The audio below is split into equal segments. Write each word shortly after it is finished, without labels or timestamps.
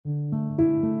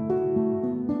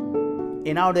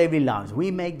In our daily lives,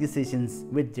 we make decisions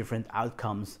with different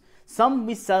outcomes. Some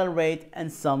we celebrate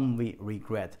and some we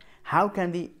regret. How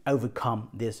can we overcome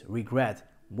this regret?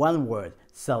 One word: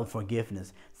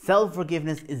 self-forgiveness.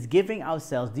 Self-forgiveness is giving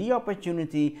ourselves the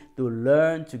opportunity to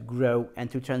learn, to grow, and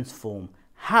to transform.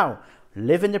 How?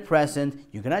 Live in the present.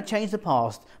 You cannot change the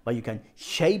past, but you can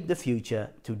shape the future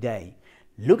today.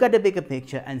 Look at the bigger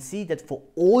picture and see that for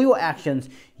all your actions,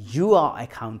 you are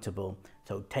accountable.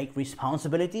 So take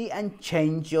responsibility and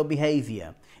change your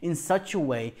behavior in such a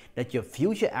way that your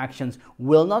future actions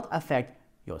will not affect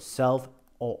yourself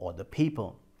or other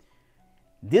people.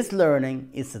 This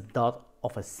learning is the dot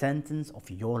of a sentence of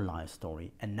your life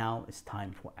story, and now it's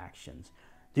time for actions.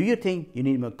 Do you think you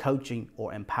need more coaching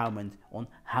or empowerment on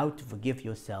how to forgive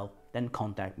yourself? Then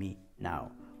contact me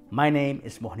now. My name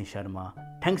is Mohnish Sharma.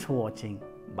 Thanks for watching.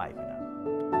 Bye for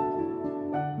now.